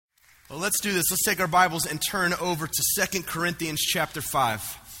Well, let's do this. Let's take our Bibles and turn over to 2 Corinthians chapter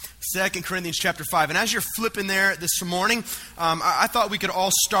 5. 2 Corinthians chapter 5. And as you're flipping there this morning, I thought we could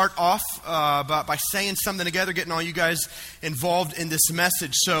all start off by saying something together, getting all you guys involved in this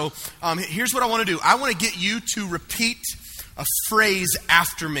message. So here's what I want to do. I want to get you to repeat a phrase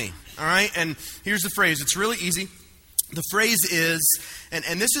after me. All right? And here's the phrase. It's really easy. The phrase is,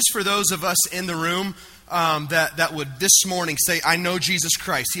 and this is for those of us in the room that would this morning say, I know Jesus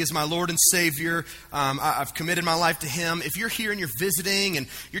Christ. He is my Lord and Savior. I've committed my life to Him. If you're here and you're visiting and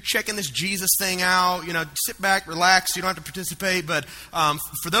you're checking this Jesus thing out, sit back, relax. You don't have to participate. But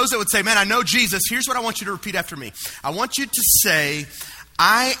for those that would say, man, I know Jesus, here's what I want you to repeat after me. I want you to say,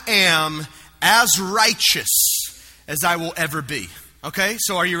 I am as righteous as I will ever be. Okay,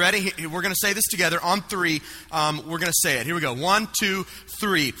 so are you ready? We're going to say this together. On three, we're going to say it. Here we go. 1, 2,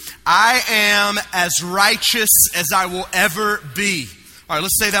 3. I am as righteous as I will ever be. All right,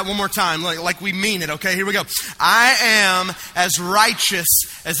 let's say that one more time, like we mean it, okay? Here we go. I am as righteous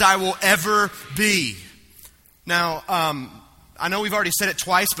as I will ever be. Now, I know we've already said it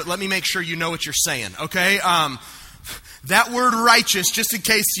twice, but let me make sure you know what you're saying, okay? That word righteous, just in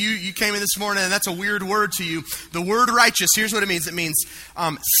case you came in this morning and that's a weird word to you, the word righteous, here's what it means. It means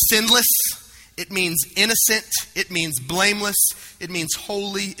sinless, it means innocent, it means blameless, it means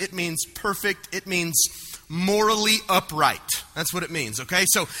holy, it means perfect, it means morally upright. That's what it means, okay?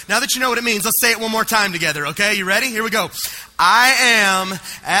 So now that you know what it means, let's say it one more time together, okay? You ready? Here we go. I am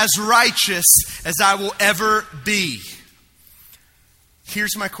as righteous as I will ever be.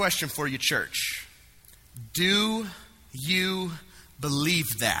 Here's my question for you, church. Do you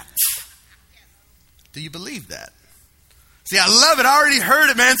believe that? Do you believe that? See, I love it. I already heard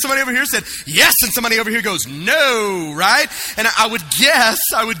it, man. Somebody over here said yes, and somebody over here goes no, right? And I would guess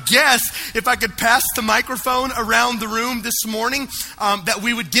if I could pass the microphone around the room this morning, that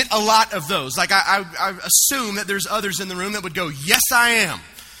we would get a lot of those. Like I assume that there's others in the room that would go, yes, I am.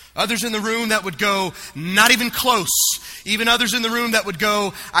 Others in the room that would go, not even close. Even others in the room that would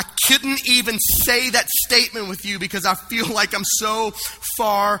go, I couldn't even say that statement with you because I feel like I'm so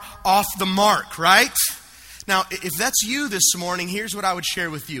far off the mark, right? Now, if that's you this morning, here's what I would share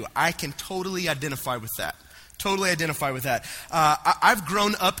with you. I can totally identify with that. Totally identify with that. I've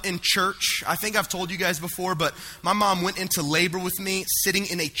grown up in church. I think I've told you guys before, but my mom went into labor with me sitting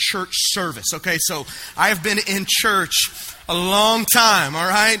in a church service. Okay, so I have been in church a long time, all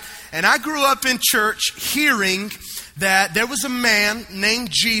right? And I grew up in church hearing that there was a man named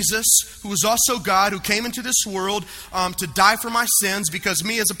Jesus who was also God, who came into this world to die for my sins because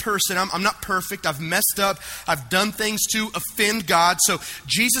me as a person, I'm not perfect. I've messed up. I've done things to offend God. So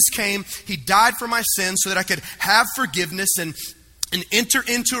Jesus came. He died for my sins so that I could have forgiveness and enter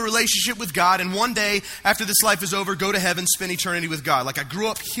into a relationship with God. And one day after this life is over, go to heaven, spend eternity with God. Like I grew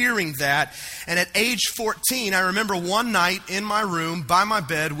up hearing that. And at age 14, I remember one night in my room by my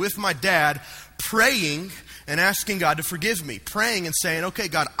bed with my dad praying and asking God to forgive me, praying and saying, okay,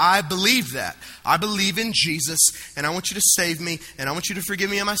 God, I believe that. I believe in Jesus, and I want you to save me, and I want you to forgive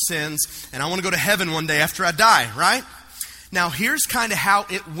me of my sins, and I want to go to heaven one day after I die, right? Now, here's kind of how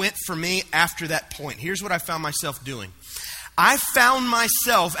it went for me after that point. Here's what I found myself doing. I found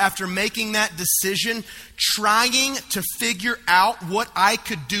myself, after making that decision, trying to figure out what I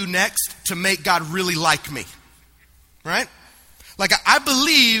could do next to make God really like me, right? Like I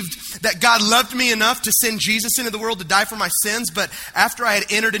believed that God loved me enough to send Jesus into the world to die for my sins, but after I had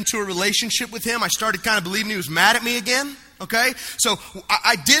entered into a relationship with Him, I started kind of believing He was mad at me again. Okay? So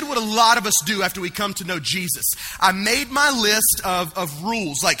I did what a lot of us do after we come to know Jesus. I made my list of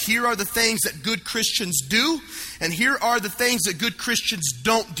rules. Like, here are the things that good Christians do, and here are the things that good Christians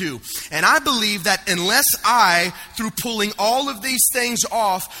don't do. And I believe that unless I, through pulling all of these things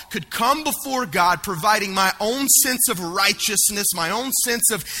off, could come before God providing my own sense of righteousness, my own sense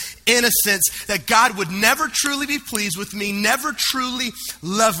of innocence, that God would never truly be pleased with me, never truly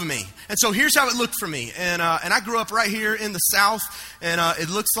love me. And so here's how it looked for me. And I grew up right here in the South, and it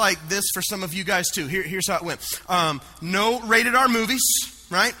looks like this for some of you guys too. Here's how it went. No rated R movies,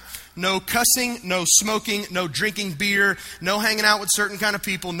 right? No cussing, no smoking, no drinking beer, no hanging out with certain kind of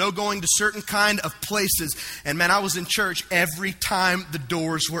people, no going to certain kind of places. And man, I was in church every time the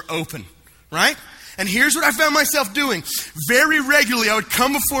doors were open, right? And here's what I found myself doing. Very regularly, I would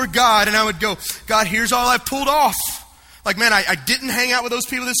come before God and I would go, God, here's all I pulled off. Like, man, I didn't hang out with those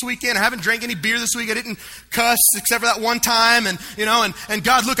people this weekend. I haven't drank any beer this week. I didn't cuss except for that one time. And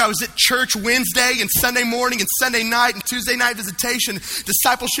God, look, I was at church Wednesday and Sunday morning and Sunday night and Tuesday night visitation,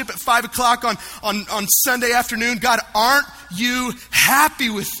 discipleship at 5 o'clock on Sunday afternoon. God, aren't you happy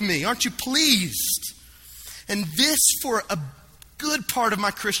with me? Aren't you pleased? And this for a good part of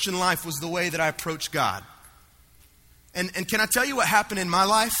my Christian life was the way that I approached God. And can I tell you what happened in my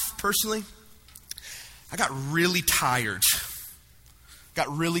life personally? I got really tired.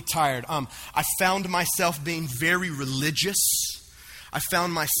 I found myself being very religious. I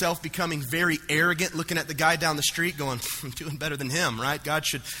found myself becoming very arrogant, looking at the guy down the street going, I'm doing better than him, right? God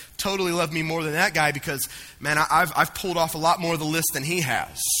should totally love me more than that guy because, man, I've pulled off a lot more of the list than he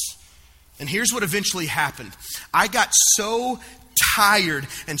has. And here's what eventually happened. I got so tired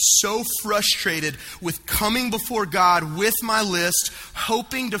and so frustrated with coming before God with my list,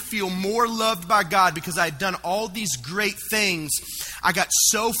 hoping to feel more loved by God because I had done all these great things. I got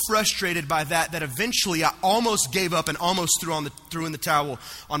so frustrated by that eventually I almost gave up and almost threw in the towel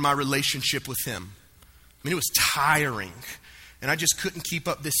on my relationship with Him. I mean, it was tiring. And I just couldn't keep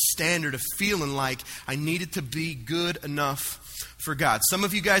up this standard of feeling like I needed to be good enough for God. Some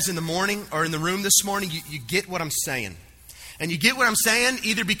of you guys in the morning or in the room this morning, you get what I'm saying. And you get what I'm saying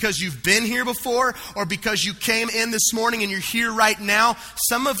either because you've been here before or because you came in this morning and you're here right now.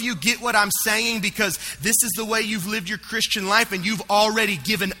 Some of you get what I'm saying because this is the way you've lived your Christian life and you've already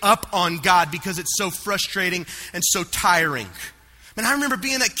given up on God because it's so frustrating and so tiring. And I remember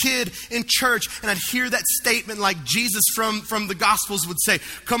being that kid in church and I'd hear that statement like Jesus from the Gospels would say,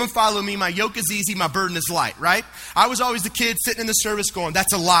 come and follow me, my yoke is easy, my burden is light, right? I was always the kid sitting in the service going,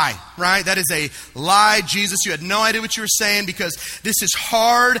 that's a lie, right? That is a lie, Jesus. You had no idea what you were saying because this is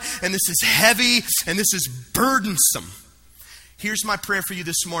hard and this is heavy and this is burdensome. Here's my prayer for you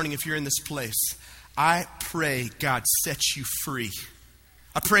this morning if you're in this place. I pray God sets you free.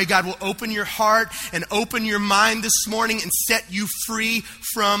 I pray God will open your heart and open your mind this morning and set you free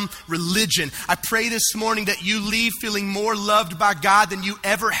from religion. I pray this morning that you leave feeling more loved by God than you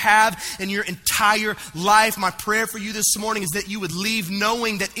ever have in your entire life. My prayer for you this morning is that you would leave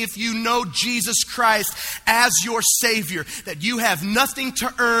knowing that if you know Jesus Christ as your Savior, that you have nothing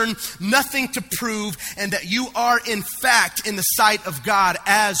to earn, nothing to prove, and that you are in fact in the sight of God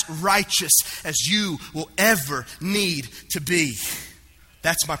as righteous as you will ever need to be.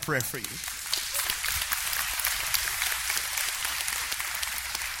 That's my prayer for you.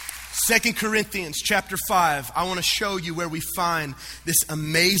 2 Corinthians chapter 5. I want to show you where we find this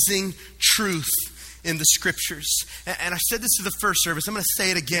amazing truth in the scriptures. And I said this to the first service. I'm going to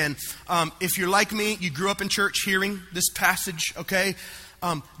say it again. If you're like me, you grew up in church hearing this passage, okay?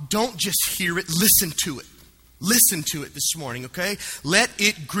 Don't just hear it, listen to it. Listen to it this morning, okay? Let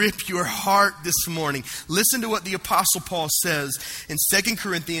it grip your heart this morning. Listen to what the Apostle Paul says in 2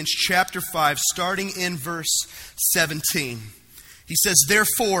 Corinthians chapter 5, starting in verse 17. He says,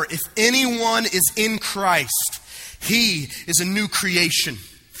 therefore, if anyone is in Christ, he is a new creation.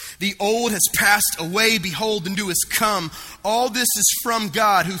 The old has passed away. Behold, the new has come. All this is from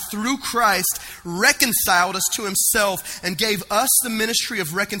God, who through Christ reconciled us to himself and gave us the ministry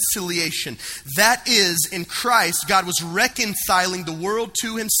of reconciliation. That is, in Christ, God was reconciling the world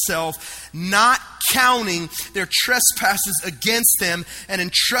to himself, not counting their trespasses against them, and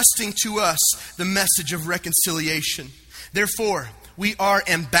entrusting to us the message of reconciliation. Therefore, we are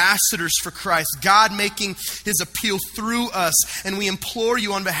ambassadors for Christ, God making his appeal through us. And we implore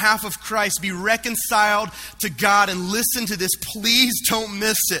you on behalf of Christ, be reconciled to God. And listen to this. Please don't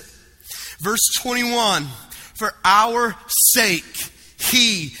miss it. Verse 21, for our sake,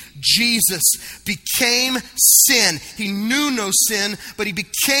 he, Jesus, became sin. He knew no sin, but he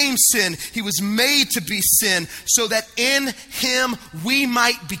became sin. He was made to be sin so that in him we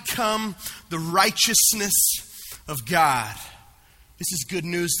might become the righteousness of God. This is good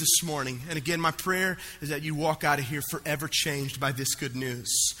news this morning. And again, my prayer is that you walk out of here forever changed by this good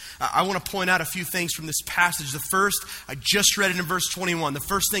news. I want to point out a few things from this passage. The first, I just read it in verse 21. The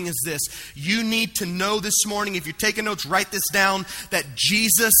first thing is this. You need to know this morning, if you're taking notes, write this down, that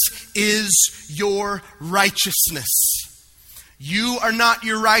Jesus is your righteousness. You are not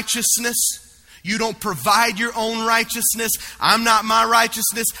your righteousness. You don't provide your own righteousness. I'm not my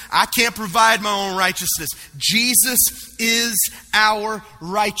righteousness. I can't provide my own righteousness. Jesus is our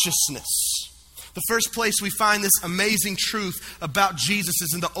righteousness. The first place we find this amazing truth about Jesus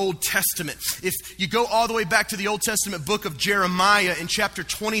is in the Old Testament. If you go all the way back to the Old Testament book of Jeremiah in chapter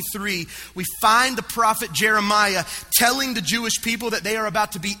 23, we find the prophet Jeremiah telling the Jewish people that they are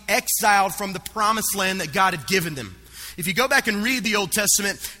about to be exiled from the promised land that God had given them. If you go back and read the Old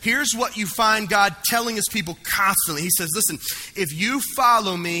Testament, here's what you find God telling his people constantly. He says, listen, if you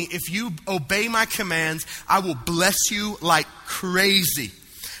follow me, if you obey my commands, I will bless you like crazy.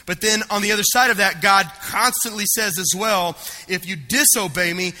 But then on the other side of that, God constantly says as well, if you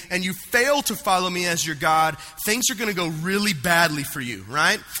disobey me and you fail to follow me as your God, things are going to go really badly for you,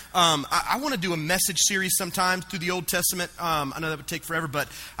 right? I want to do a message series sometime through the Old Testament. I know that would take forever, but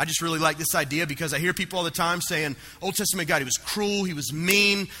I just really like this idea because I hear people all the time saying, Old Testament God, he was cruel, he was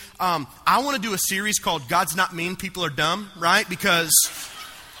mean. I want to do a series called God's Not Mean, People Are Dumb, right? Because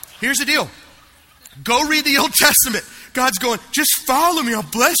here's the deal. Go read the Old Testament. God's going, just follow me, I'll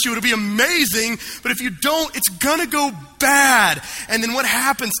bless you, it'll be amazing. But if you don't, it's gonna go bad. And then what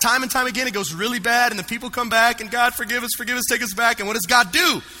happens time and time again, it goes really bad, and the people come back, and God, forgive us, take us back. And what does God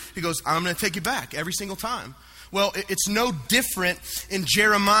do? He goes, I'm gonna take you back every single time. Well, it's no different in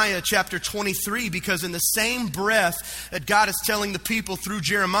Jeremiah chapter 23, because in the same breath that God is telling the people through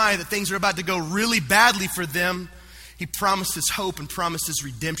Jeremiah that things are about to go really badly for them, he promises hope and promises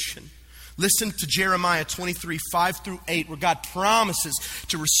redemption. Listen to Jeremiah 23, 5 through 8, where God promises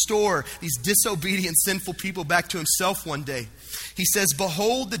to restore these disobedient, sinful people back to himself one day. He says,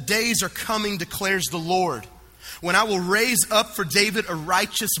 behold, the days are coming, declares the Lord, when I will raise up for David a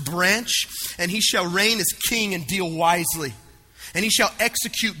righteous branch, and he shall reign as king and deal wisely. And he shall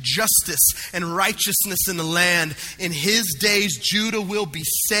execute justice and righteousness in the land. In his days, Judah will be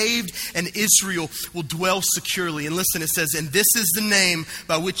saved and Israel will dwell securely. And listen, it says, and this is the name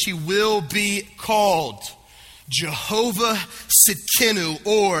by which he will be called. Jehovah Sidkenu,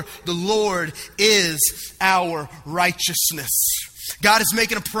 or the Lord is our righteousness. God is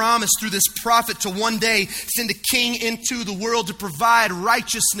making a promise through this prophet to one day send a king into the world to provide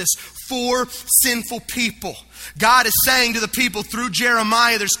righteousness for sinful people. God is saying to the people through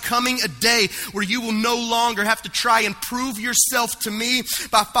Jeremiah, there's coming a day where you will no longer have to try and prove yourself to me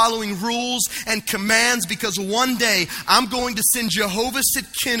by following rules and commands, because one day I'm going to send Jehovah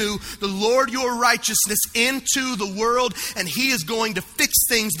Sidkenu, the Lord your righteousness, into the world, and he is going to fix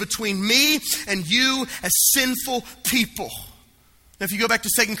things between me and you as sinful people. Now, if you go back to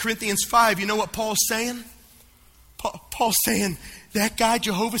 2 Corinthians 5, you know what Paul's saying? Paul's saying, that guy,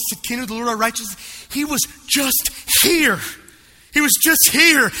 Jehovah Sidkenu, the Lord our righteousness, he was just here. He was just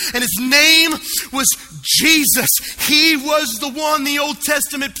here. And his name was Jesus. He was the one the Old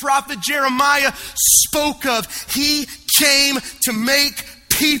Testament prophet Jeremiah spoke of. He came to make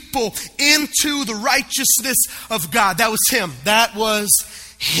people into the righteousness of God. That was him. That was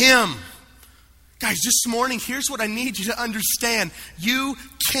him. Guys, this morning, here's what I need you to understand. You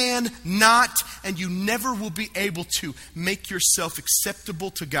cannot, and you never will be able to, make yourself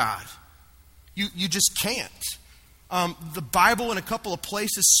acceptable to God. You just can't. The Bible in a couple of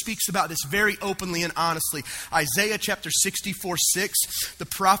places speaks about this very openly and honestly. Isaiah chapter 64, 6, the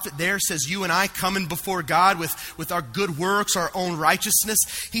prophet there says, you and I coming before God with our good works, our own righteousness.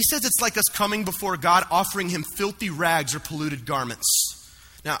 He says it's like us coming before God offering him filthy rags or polluted garments.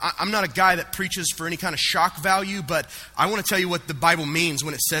 Now, I'm not a guy that preaches for any kind of shock value, but I want to tell you what the Bible means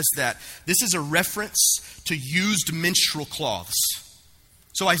when it says that. This is a reference to used menstrual cloths.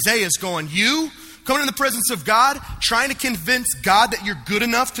 So Isaiah is going, you coming in the presence of God, trying to convince God that you're good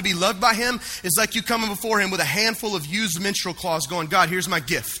enough to be loved by him, is like you coming before him with a handful of used menstrual cloths going, God, here's my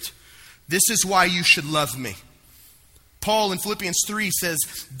gift. This is why you should love me. Paul in Philippians 3 says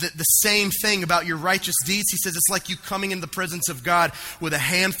the same thing about your righteous deeds. He says it's like you coming into the presence of God with a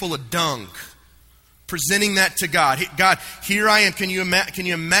handful of dung, presenting that to God. God, here I am. Can you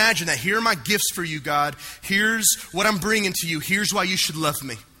imagine that? Here are my gifts for you, God. Here's what I'm bringing to you. Here's why you should love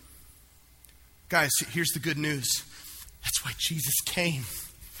me. Guys, here's the good news. That's why Jesus came.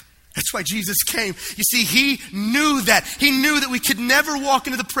 That's why Jesus came. You see, he knew that. He knew that we could never walk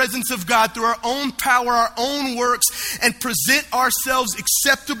into the presence of God through our own power, our own works, and present ourselves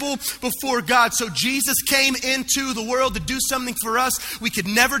acceptable before God. So Jesus came into the world to do something for us we could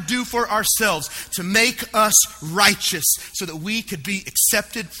never do for ourselves, to make us righteous so that we could be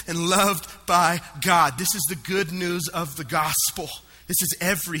accepted and loved by God. This is the good news of the gospel. This is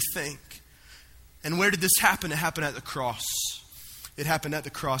everything. And where did this happen? It happened at the cross. It happened at the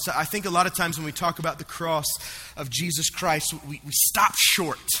cross. I think a lot of times when we talk about the cross of Jesus Christ, we stop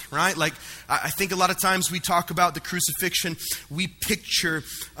short, right? Like, I think a lot of times we talk about the crucifixion, we picture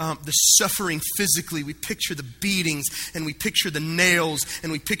the suffering physically, we picture the beatings, and we picture the nails,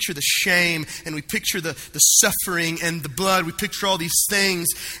 and we picture the shame, and we picture the suffering and the blood. We picture all these things,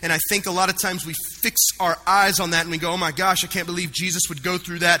 and I think a lot of times we fix our eyes on that and we go, oh my gosh, I can't believe Jesus would go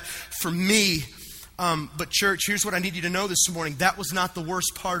through that for me. But church, here's what I need you to know this morning. That was not the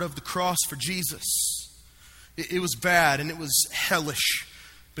worst part of the cross for Jesus. It was bad and it was hellish,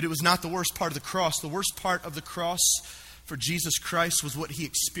 but it was not the worst part of the cross. The worst part of the cross for Jesus Christ was what he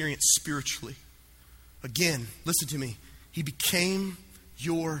experienced spiritually. Again, listen to me. He became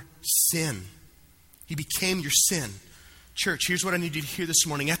your sin. He became your sin. Church, here's what I need you to hear this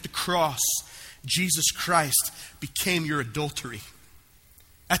morning. At the cross, Jesus Christ became your adultery.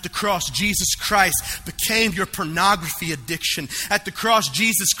 At the cross, Jesus Christ became your pornography addiction. At the cross,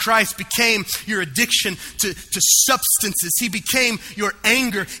 Jesus Christ became your addiction to substances. He became your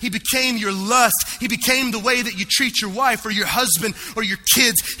anger. He became your lust. He became the way that you treat your wife or your husband or your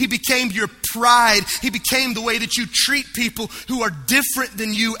kids. He became your pride. He became the way that you treat people who are different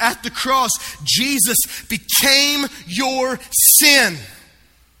than you. At the cross, Jesus became your sin.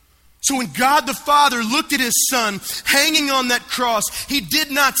 So when God the Father looked at his Son hanging on that cross, he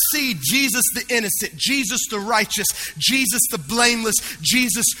did not see Jesus the innocent, Jesus the righteous, Jesus the blameless,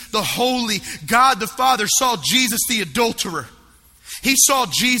 Jesus the holy. God the Father saw Jesus the adulterer. He saw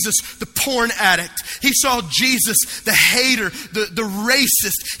Jesus the porn addict. He saw Jesus the hater, the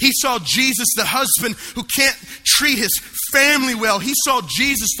racist. He saw Jesus the husband who can't treat his family well. He saw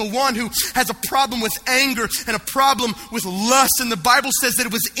Jesus the one who has a problem with anger and a problem with lust. And the Bible says that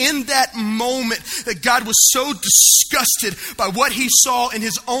it was in that moment that God was so disgusted by what he saw in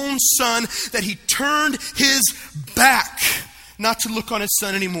his own Son that he turned his back not to look on his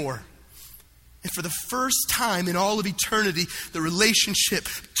Son anymore. And for the first time in all of eternity, the relationship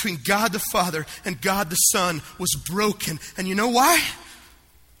between God the Father and God the Son was broken. And you know why?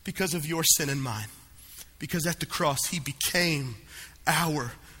 Because of your sin and mine. Because at the cross, he became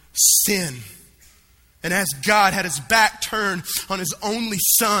our sin. And as God had his back turned on his only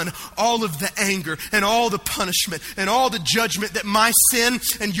Son, all of the anger and all the punishment and all the judgment that my sin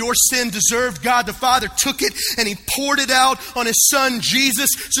and your sin deserved, God the Father took it and he poured it out on his Son Jesus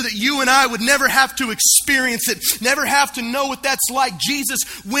so that you and I would never have to experience it, never have to know what that's like.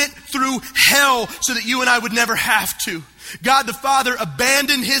 Jesus went through hell so that you and I would never have to. God the Father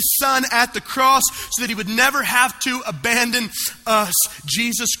abandoned his Son at the cross so that he would never have to abandon us.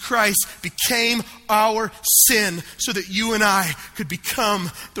 Jesus Christ became our sin so that you and I could become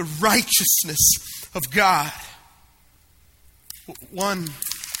the righteousness of God. One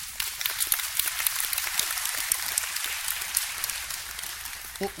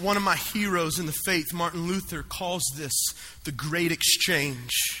of my heroes in the faith, Martin Luther, calls this the great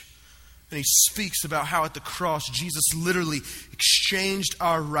exchange. And he speaks about how at the cross, Jesus literally exchanged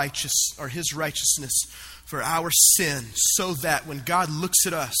his righteousness for our sin, so that when God looks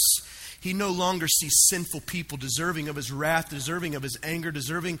at us, he no longer sees sinful people deserving of his wrath, deserving of his anger,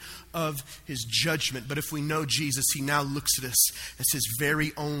 deserving of his judgment. But if we know Jesus, he now looks at us as his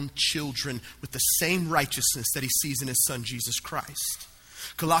very own children with the same righteousness that he sees in his Son, Jesus Christ.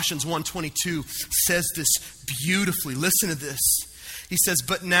 Colossians 1:22 says this beautifully. Listen to this. He says,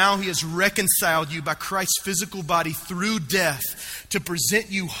 but now he has reconciled you by Christ's physical body through death to present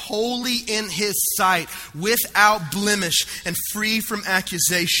you holy in his sight, without blemish and free from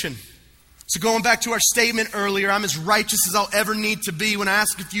accusation. So going back to our statement earlier, I'm as righteous as I'll ever need to be. When I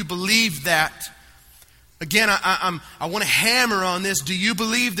ask if you believe that, again, I want to hammer on this. Do you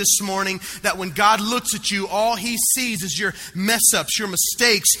believe this morning that when God looks at you, all he sees is your mess-ups, your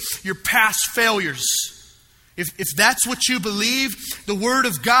mistakes, your past failures? If that's what you believe, the Word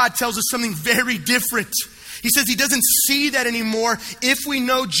of God tells us something very different. He says he doesn't see that anymore if we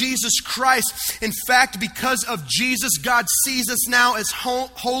know Jesus Christ. In fact, because of Jesus, God sees us now as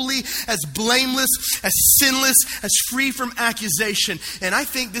holy, as blameless, as sinless, as free from accusation. And I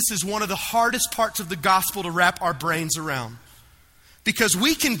think this is one of the hardest parts of the gospel to wrap our brains around. Because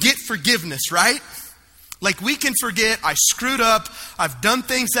we can get forgiveness, right? Like we can forget, I screwed up, I've done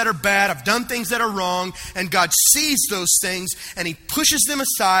things that are bad, I've done things that are wrong, and God sees those things and he pushes them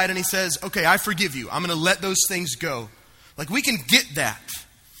aside and he says, okay, I forgive you. I'm going to let those things go. Like we can get that.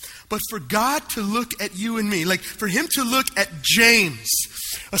 But for God to look at you and me, like for him to look at James,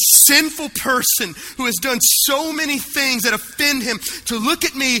 a sinful person who has done so many things that offend him, to look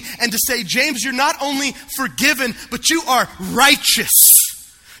at me and to say, James, you're not only forgiven, but you are righteous.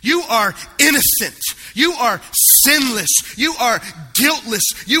 You are innocent. You are sinless. You are guiltless.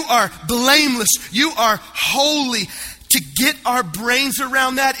 You are blameless. You are holy. To get our brains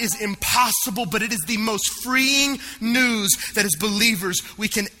around that is impossible, but it is the most freeing news that as believers we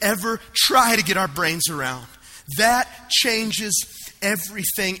can ever try to get our brains around. That changes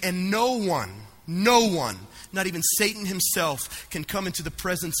everything, and no one, not even Satan himself, can come into the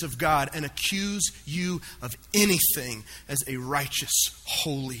presence of God and accuse you of anything as a righteous,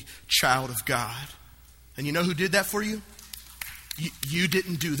 holy child of God. And you know who did that for you? You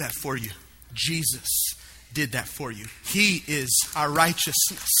didn't do that for you. Jesus did that for you. He is our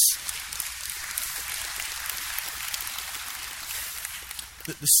righteousness.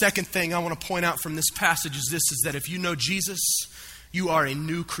 The second thing I want to point out from this passage is this, is that if you know Jesus, You are a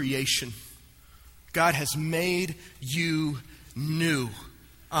new creation. God has made you new.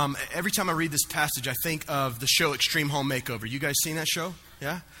 Every time I read this passage, I think of the show Extreme Home Makeover. You guys seen that show?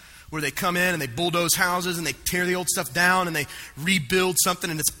 Yeah? Where they come in and they bulldoze houses and they tear the old stuff down and they rebuild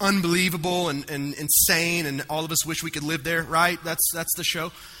something, and it's unbelievable and insane, and all of us wish we could live there, right? That's the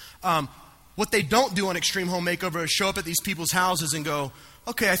show. What they don't do on Extreme Home Makeover is show up at these people's houses and go,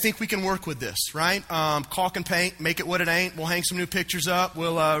 okay, I think we can work with this, right? Caulk and paint, make it what it ain't. We'll hang some new pictures up.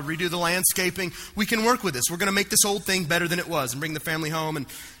 We'll redo the landscaping. We can work with this. We're going to make this old thing better than it was and bring the family home. And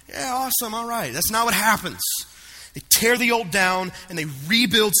yeah, awesome, all right. That's not what happens. They tear the old down and they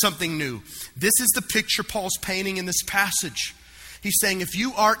rebuild something new. This is the picture Paul's painting in this passage. He's saying if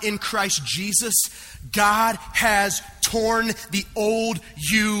you are in Christ Jesus, God has torn the old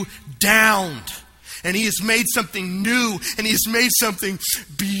you down. And He has made something new, and He has made something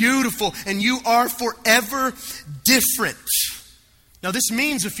beautiful, and you are forever different. Now, this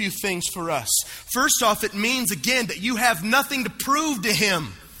means a few things for us. First off, it means, again, that you have nothing to prove to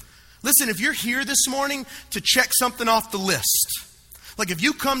Him. Listen, if you're here this morning to check something off the list, like if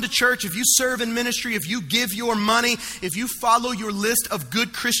you come to church, if you serve in ministry, if you give your money, if you follow your list of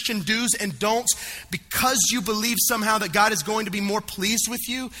good Christian do's and don'ts because you believe somehow that God is going to be more pleased with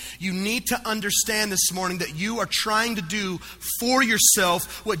you, you need to understand this morning that you are trying to do for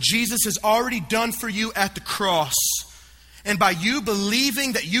yourself what Jesus has already done for you at the cross. And by you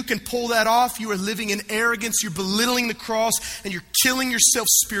believing that you can pull that off, you are living in arrogance, you're belittling the cross, and you're killing yourself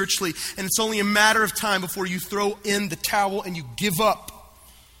spiritually. And it's only a matter of time before you throw in the towel and you give up.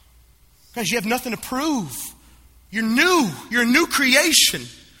 Guys, you have nothing to prove. You're new. You're a new creation.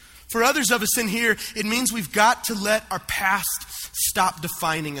 For others of us in here, it means we've got to let our past stop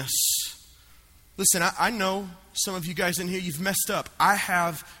defining us. Listen, I know some of you guys in here, you've messed up. I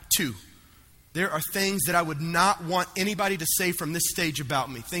have too. There are things that I would not want anybody to say from this stage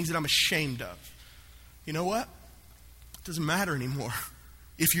about me. Things that I'm ashamed of. You know what? It doesn't matter anymore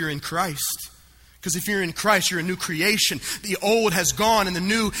if you're in Christ. Because if you're in Christ, you're a new creation. The old has gone and the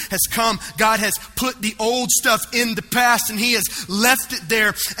new has come. God has put the old stuff in the past and He has left it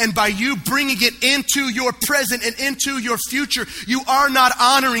there. And by you bringing it into your present and into your future, you are not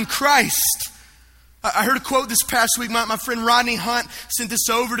honoring Christ. I heard a quote this past week. My friend Rodney Hunt sent this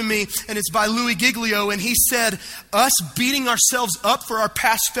over to me, and it's by Louis Giglio, and he said, us beating ourselves up for our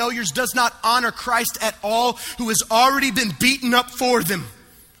past failures does not honor Christ at all, who has already been beaten up for them.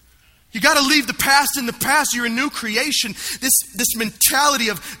 You got to leave the past in the past. You're a new creation. This mentality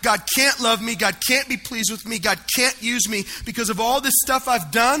of God can't love me, God can't be pleased with me, God can't use me because of all this stuff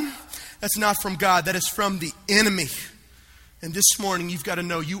I've done, that's not from God. That is from the enemy. And this morning, you've got to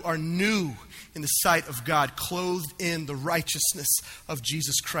know you are new in the sight of God, clothed in the righteousness of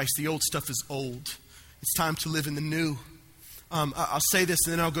Jesus Christ. The old stuff is old. It's time to live in the new. I'll say this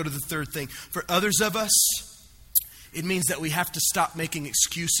and then I'll go to the third thing. For others of us, it means that we have to stop making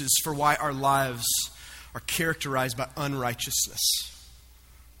excuses for why our lives are characterized by unrighteousness.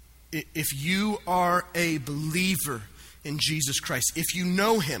 If you are a believer in Jesus Christ, if you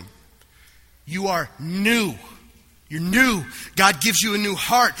know Him, you are new. You're new. God gives you a new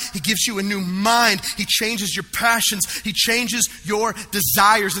heart. He gives you a new mind. He changes your passions. He changes your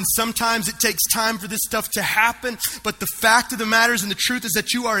desires. And sometimes it takes time for this stuff to happen. But the fact of the matter is, and the truth is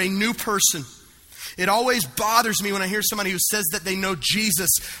that you are a new person. It always bothers me when I hear somebody who says that they know Jesus.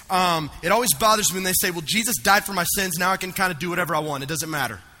 It always bothers me when they say, well, Jesus died for my sins. Now I can kind of do whatever I want. It doesn't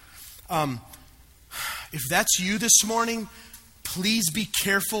matter. If that's you this morning, please be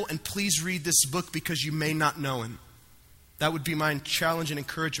careful and please read this book because you may not know Him. That would be my challenge and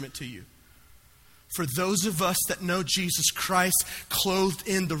encouragement to you. For those of us that know Jesus Christ, clothed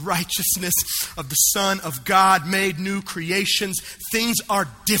in the righteousness of the Son of God, made new creations, things are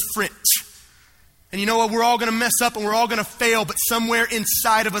different. And you know what? We're all going to mess up and we're all going to fail, but somewhere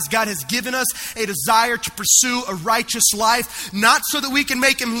inside of us, God has given us a desire to pursue a righteous life, not so that we can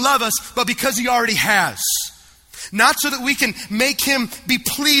make Him love us, but because He already has. Not so that we can make Him be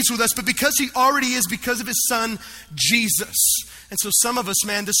pleased with us, but because He already is, because of His Son, Jesus. And so some of us,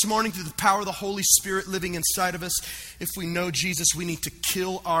 man, this morning, through the power of the Holy Spirit living inside of us, if we know Jesus, we need to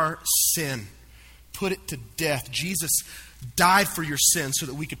kill our sin. Put it to death. Jesus died for your sin so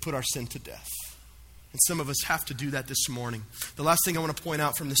that we could put our sin to death. And some of us have to do that this morning. The last thing I want to point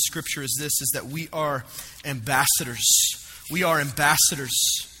out from this scripture is this, is that we are ambassadors. We are ambassadors.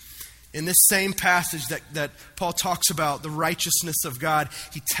 In this same passage that Paul talks about, the righteousness of God,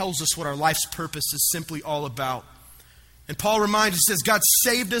 he tells us what our life's purpose is simply all about. And Paul reminds us, says, God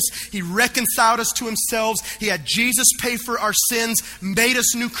saved us. He reconciled us to himself. He had Jesus pay for our sins, made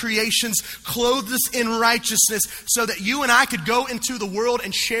us new creations, clothed us in righteousness so that you and I could go into the world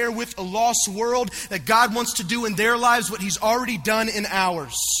and share with a lost world that God wants to do in their lives what he's already done in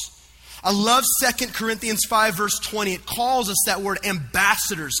ours. I love 2 Corinthians 5 verse 20. It calls us that word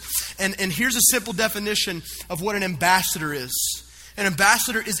ambassadors. And here's a simple definition of what an ambassador is. An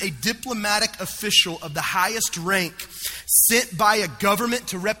ambassador is a diplomatic official of the highest rank sent by a government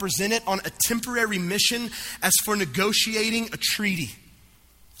to represent it on a temporary mission as for negotiating a treaty.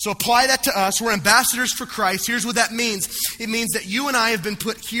 So apply that to us. We're ambassadors for Christ. Here's what that means. It means that you and I have been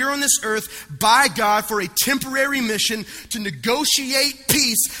put here on this earth by God for a temporary mission to negotiate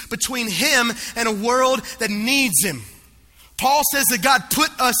peace between him and a world that needs him. Paul says that God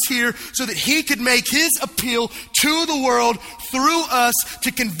put us here so that he could make his appeal to the world through us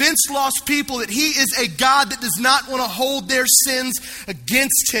to convince lost people that he is a God that does not want to hold their sins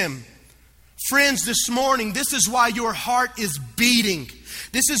against him. Friends, this morning, this is why your heart is beating.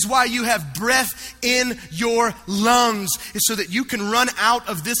 This is why you have breath in your lungs, is so that you can run out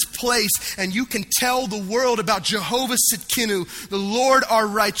of this place and you can tell the world about Jehovah Tsidkenu, the Lord our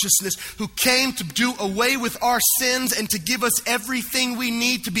righteousness, who came to do away with our sins and to give us everything we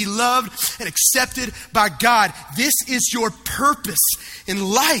need to be loved and accepted by God. This is your purpose in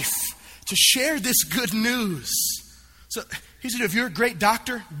life, to share this good news. So he said, if you're a great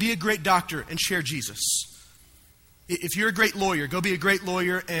doctor, be a great doctor and share Jesus. If you're a great lawyer, go be a great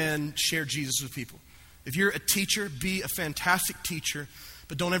lawyer and share Jesus with people. If you're a teacher, be a fantastic teacher,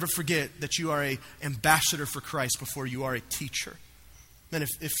 but don't ever forget that you are an ambassador for Christ before you are a teacher. Then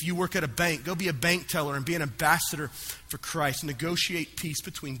if you work at a bank, go be a bank teller and be an ambassador for Christ. Negotiate peace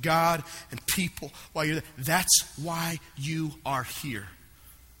between God and people while you're there. That's why you are here.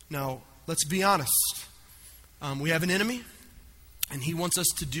 Now, let's be honest. We have an enemy, and he wants us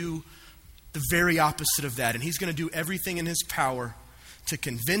to do the very opposite of that. And he's going to do everything in his power to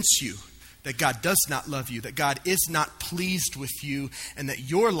convince you that God does not love you, that God is not pleased with you, and that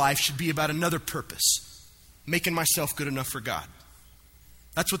your life should be about another purpose, making myself good enough for God.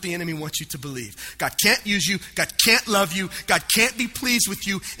 That's what the enemy wants you to believe. God can't use you. God can't love you. God can't be pleased with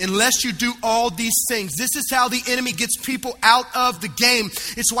you unless you do all these things. This is how the enemy gets people out of the game.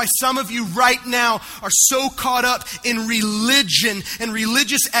 It's why some of you right now are so caught up in religion and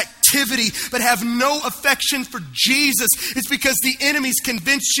religious activity, but have no affection for Jesus. It's because the enemy's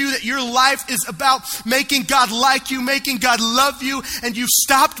convinced you that your life is about making God like you, making God love you, and you've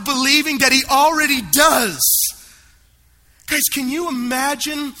stopped believing that he already does. Guys, can you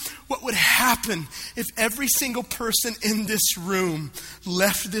imagine what would happen if every single person in this room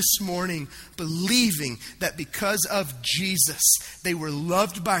left this morning believing that because of Jesus, they were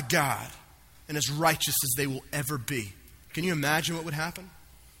loved by God and as righteous as they will ever be? Can you imagine what would happen?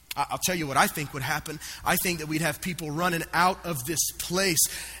 I'll tell you what I think would happen. I think that we'd have people running out of this place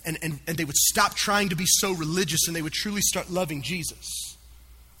and they would stop trying to be so religious and they would truly start loving Jesus.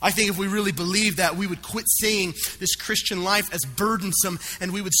 I think if we really believed that, we would quit seeing this Christian life as burdensome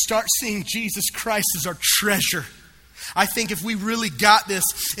and we would start seeing Jesus Christ as our treasure. I think if we really got this,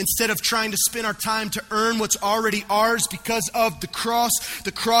 instead of trying to spend our time to earn what's already ours because of the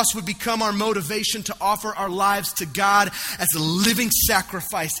cross would become our motivation to offer our lives to God as a living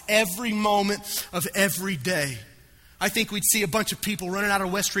sacrifice every moment of every day. I think we'd see a bunch of people running out of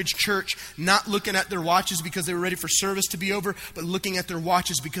Westridge Church, not looking at their watches because they were ready for service to be over, but looking at their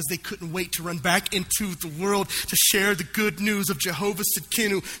watches because they couldn't wait to run back into the world to share the good news of Jehovah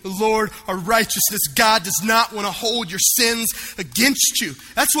Tsidkenu, the Lord our righteousness. God does not want to hold your sins against you.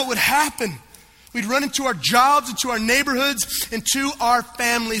 That's what would happen. We'd run into our jobs, into our neighborhoods, into our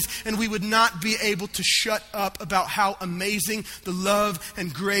families, and we would not be able to shut up about how amazing the love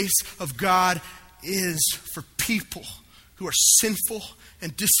and grace of God is for people who are sinful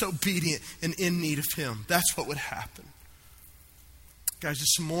and disobedient and in need of him. That's what would happen. Guys,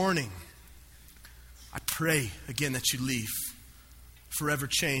 this morning, I pray again that you leave forever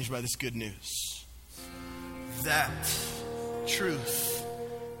changed by this good news. That truth,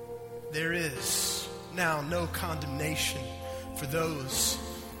 there is now no condemnation for those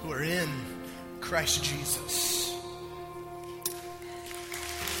who are in Christ Jesus.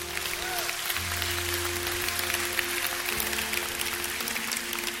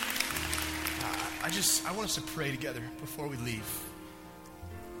 I want us to pray together before we leave.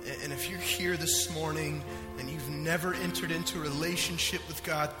 And if you're here this morning and you've never entered into a relationship with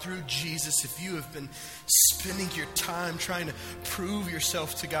God through Jesus, if you have been spending your time trying to prove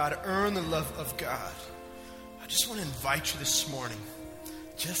yourself to God, earn the love of God, I just want to invite you this morning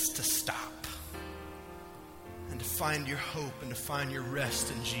just to stop and to find your hope and to find your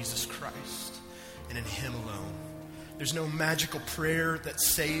rest in Jesus Christ and in Him alone. There's no magical prayer that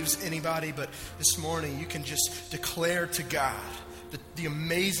saves anybody, but this morning you can just declare to God the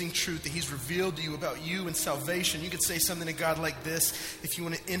amazing truth that He's revealed to you about you and salvation. You can say something to God like this. If you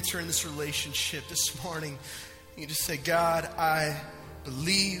want to enter in this relationship this morning, you just say, God, I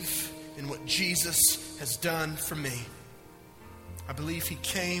believe in what Jesus has done for me. I believe He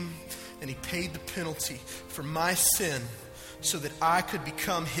came and He paid the penalty for my sin so that I could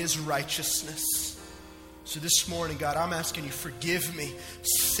become His righteousness. So this morning, God, I'm asking you, forgive me,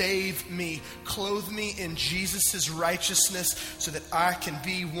 save me, clothe me in Jesus' righteousness so that I can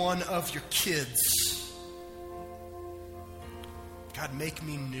be one of your kids. God, make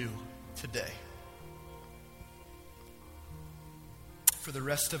me new today. For the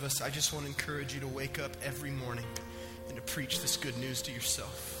rest of us, I just want to encourage you to wake up every morning and to preach this good news to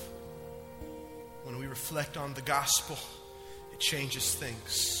yourself. When we reflect on the gospel, it changes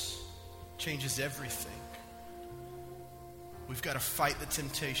things, changes everything. We've got to fight the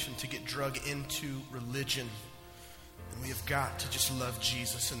temptation to get drug into religion. And we have got to just love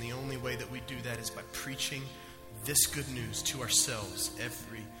Jesus. And the only way that we do that is by preaching this good news to ourselves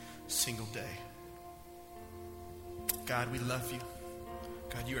every single day. God, we love you.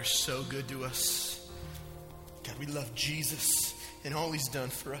 God, you are so good to us. God, we love Jesus and all He's done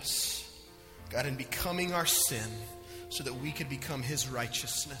for us. God, in becoming our sin so that we could become His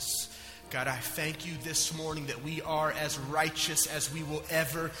righteousness. God, I thank you this morning that we are as righteous as we will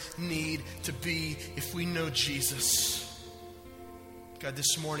ever need to be if we know Jesus. God,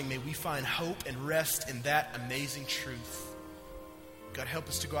 this morning may we find hope and rest in that amazing truth. God, help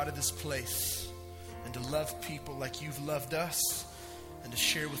us to go out of this place and to love people like you've loved us and to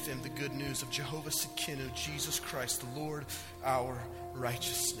share with them the good news of Jehovah Tsidkenu, Jesus Christ, the Lord, our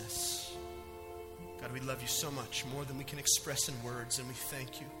righteousness. God, we love you so much, more than we can express in words, and we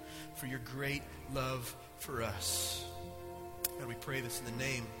thank you for your great love for us. God, we pray this in the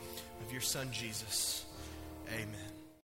name of your Son, Jesus. Amen.